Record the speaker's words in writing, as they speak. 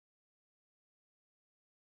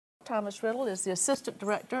Thomas Riddle is the assistant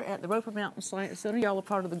director at the Roper Mountain Science Center. Y'all are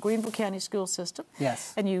part of the Greenville County school system.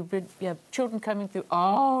 Yes. And you have children coming through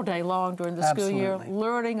all day long during the school year,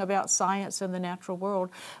 learning about science and the natural world.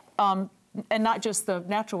 And not just the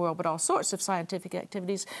natural world, but all sorts of scientific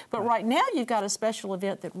activities. But right now, you've got a special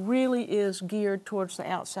event that really is geared towards the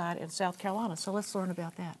outside in South Carolina. So let's learn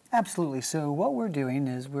about that. Absolutely. So what we're doing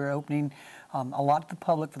is we're opening a lot to the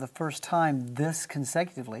public for the first time this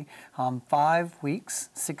consecutively. 5 weeks,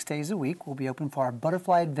 6 days a week, we'll be open for our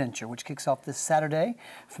Butterfly Adventure, which kicks off this Saturday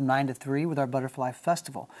from 9 to 3 with our Butterfly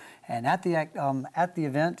Festival. And at the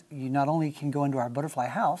event, you not only can go into our butterfly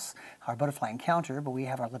house, our butterfly encounter, but we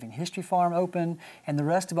have our living history farm open and the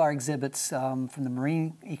rest of our exhibits from the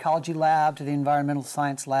marine ecology lab to the environmental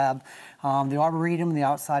science lab, the arboretum, the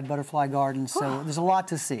outside butterfly garden. So there's a lot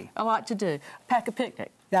to see. A lot to do. Pack a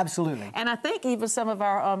picnic. Absolutely. And I think even some of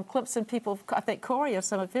our Clemson people, I think Corey and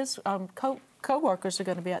some of his co-workers are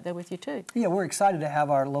going to be out there with you too. Yeah, we're excited to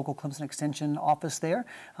have our local Clemson Extension office there.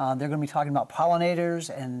 They're going to be talking about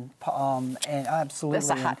pollinators and absolutely.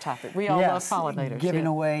 That's a hot topic. We all love pollinators. Giving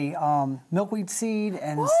away milkweed seed,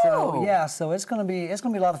 and so it's going to be a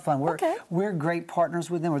lot of fun. We're great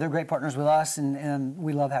partners with them, or they're great partners with us, and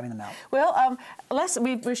we love having them out. Well,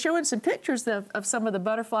 we're showing some pictures of some of the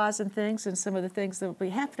butterflies and things, and some of the things that will be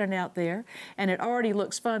happening out there, and it already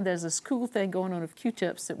looks fun. There's this cool thing going on of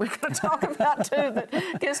Q-tips that we're going to talk about too, that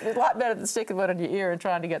gets a lot better than sticking one in your ear and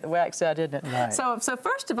trying to get the wax out, isn't it? Right. So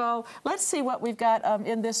first of all, let's see what we've got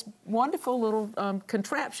in this wonderful little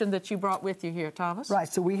contraption that you brought with you here, Thomas. Right.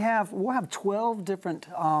 So we'll have 12 different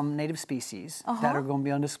native species that are going to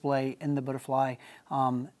be on display in the butterfly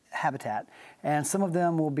habitat, and some of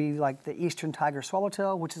them will be like the eastern tiger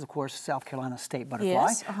swallowtail, which is of course South Carolina state butterfly.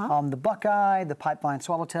 Yes, the buckeye, the pipeline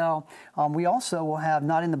swallowtail. We also will have,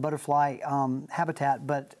 not in the butterfly habitat,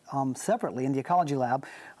 but separately in the ecology lab,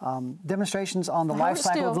 demonstrations on the life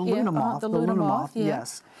cycle of the Luna moth. The Luna moth,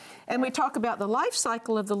 yes. And we talk about the life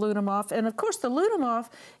cycle of the Luna moth, and of course the Luna moth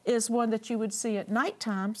is one that you would see at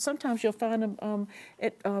nighttime. Sometimes you'll find them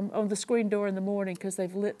on the screen door in the morning because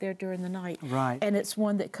they've lit there during the night. Right. And it's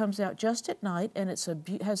one that comes out just at night, and it's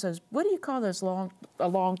has those, what do you call those, a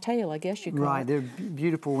long tail, I guess you call it. Right, they're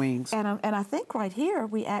beautiful wings. And I think right here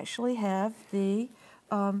we actually have the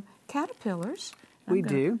caterpillars. We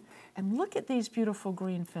do. And look at these beautiful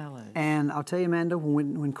green fellows. And I'll tell you, Amanda,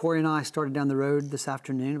 when Corey and I started down the road this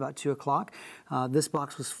afternoon, about 2 o'clock, this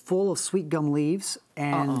box was full of sweet gum leaves,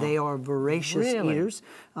 and they are voracious eaters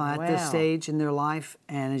at this stage in their life.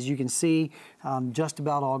 And as you can see, just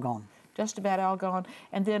about all gone. Just about all gone.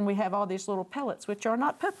 And then we have all these little pellets, which are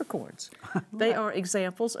not peppercorns. They are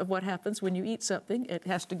examples of what happens when you eat something. It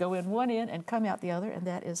has to go in one end and come out the other, and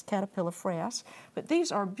that is caterpillar frass. But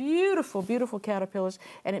these are beautiful, beautiful caterpillars,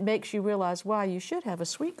 and it makes you realize why you should have a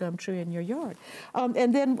sweet gum tree in your yard.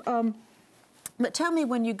 But tell me,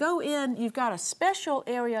 when you go in, you've got a special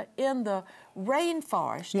area in the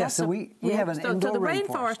rainforest. Yes, so we have an indoor rainforest. So the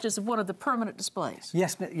rainforest is one of the permanent displays.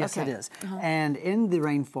 Yes, it is. And in the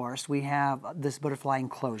rainforest, we have this butterfly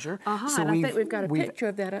enclosure. So and I think we've got a picture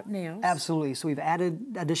of that up now. Absolutely. So we've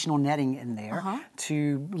added additional netting in there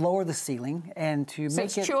to lower the ceiling and to make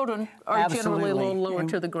it... Since children are generally a little lower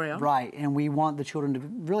to the ground. Right, and we want the children to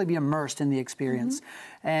really be immersed in the experience.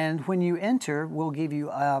 And when you enter, we'll give you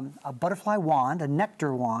a butterfly wand, a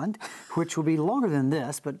nectar wand, which will be longer than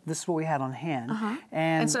this, but this is what we had on hand.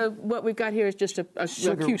 And so what we've got here is just a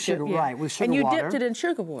Q-tip. Right, with sugar water. And you dipped it in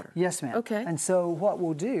sugar water. Yes, ma'am. Okay. And so what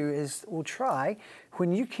we'll do is we'll try,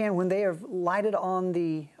 when they are lighted on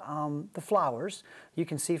the flowers, you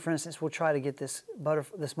can see, for instance, we'll try to get this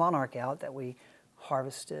monarch out that we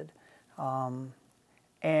harvested. And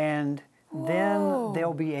then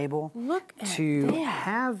they'll be able to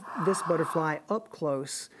have this butterfly up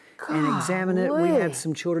close and examine it. We had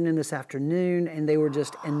some children in this afternoon, and they were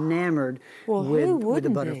just enamored with the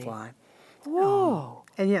butterfly. Whoa.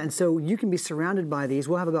 And so you can be surrounded by these.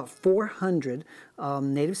 We'll have about 400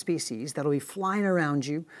 native species that'll be flying around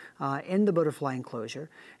you in the butterfly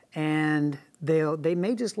enclosure. And they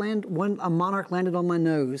may just land. A monarch landed on my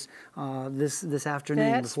nose this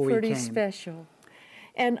afternoon before we came. That's pretty special.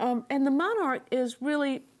 And the monarch is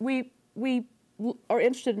really, we are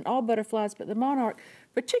interested in all butterflies, but the monarch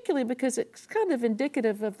particularly because it's kind of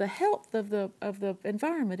indicative of the health of the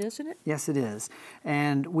environment, isn't it? Yes, it is.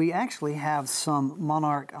 And we actually have some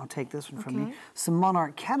monarch, I'll take this one from me, some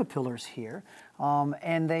monarch caterpillars here,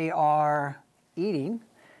 and they are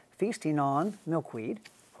feasting on milkweed,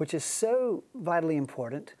 which is so vitally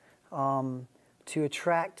important to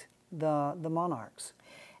attract the monarchs.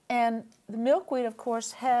 And the milkweed, of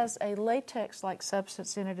course, has a latex-like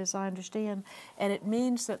substance in it, as I understand, and it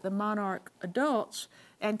means that the monarch adults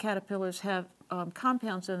and caterpillars have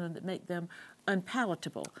compounds in them that make them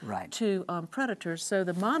unpalatable to predators. So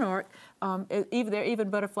the monarch, there are even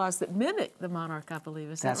butterflies that mimic the monarch, I believe.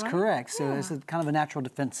 Is that right? That's correct. So it's kind of a natural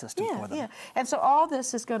defense system for them. Yeah, and so all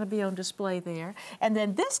this is going to be on display there. And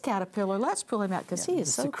then this caterpillar, let's pull him out because he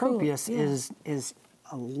is so cool. The Cecropius is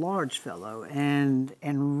a large fellow and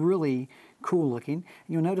really cool looking.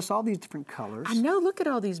 You'll notice all these different colors. I know, look at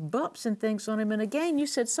all these bumps and things on him. And again, you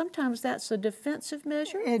said sometimes that's a defensive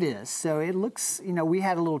measure? It is. So it looks, you know, we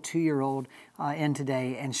had a little 2-year-old in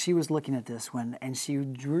today, and she was looking at this one, and she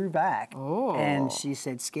drew back, and she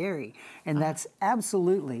said, "Scary." And that's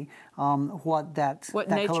absolutely what that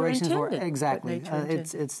coloration is for. Exactly.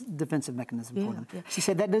 It's defensive mechanism for them. Yeah. She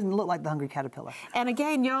said, "That doesn't look like the hungry caterpillar." And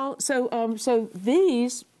again, y'all, so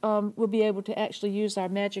these we'll be able to actually use our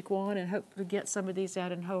magic wand and hope to get some of these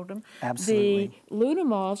out and hold them. Absolutely. The Luna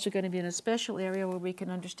moths are going to be in a special area where we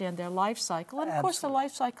can understand their life cycle. And of course, the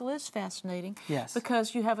life cycle is fascinating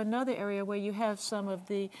because you have another area where you have some of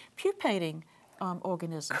the pupating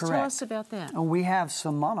organisms. Correct. Tell us about that. And we have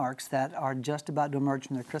some monarchs that are just about to emerge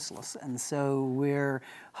from their chrysalis, and so we're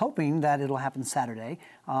hoping that it'll happen Saturday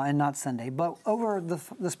and not Sunday. But over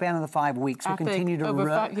the span of the 5 weeks, we'll continue to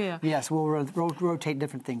we'll rotate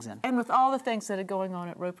different things in. And with all the things that are going on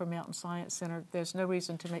at Roper Mountain Science Center, there's no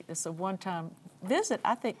reason to make this a one-time visit.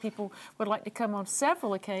 I think people would like to come on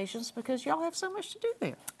several occasions because y'all have so much to do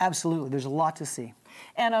there. Absolutely. There's a lot to see.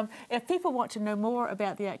 And if people want to know more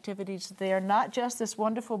about the activities there, not just this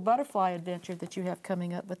wonderful butterfly adventure that you have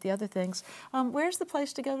coming up, but the other things, where's the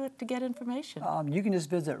place to go to get information? You can just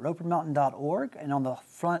visit ropermountain.org, and on the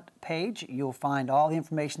front page, you'll find all the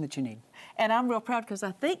information that you need. And I'm real proud because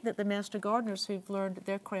I think that the master gardeners who've learned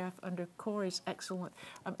their craft under Corey's excellent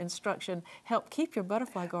instruction help keep your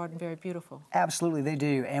butterfly garden very beautiful. Absolutely, they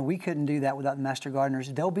do. And we couldn't do that without the master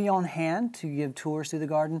gardeners. They'll be on hand to give tours through the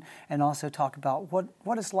garden and also talk about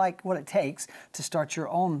what it's like, what it takes to start your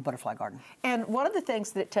own butterfly garden. And one of the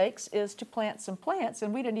things that it takes is to plant some plants.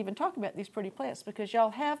 And we didn't even talk about these pretty plants because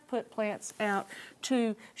y'all have put plants out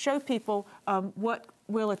to show people what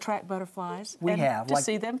will attract butterflies to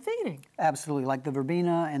see them feeding. Absolutely, like the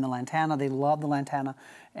verbena and the lantana. They love the lantana,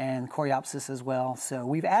 and coreopsis as well. So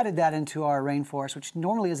we've added that into our rainforest, which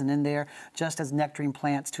normally isn't in there, just as nectarine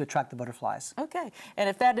plants to attract the butterflies. Okay, and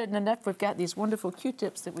if that isn't enough, we've got these wonderful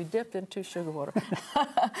Q-tips that we dipped into sugar water.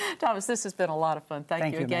 Thomas, this has been a lot of fun.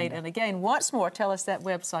 Thank you again. Amanda. And again, once more, tell us that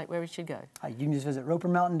website where we should go. You can just visit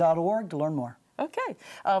ropermountain.org to learn more. Okay,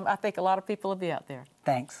 I think a lot of people will be out there.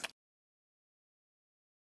 Thanks.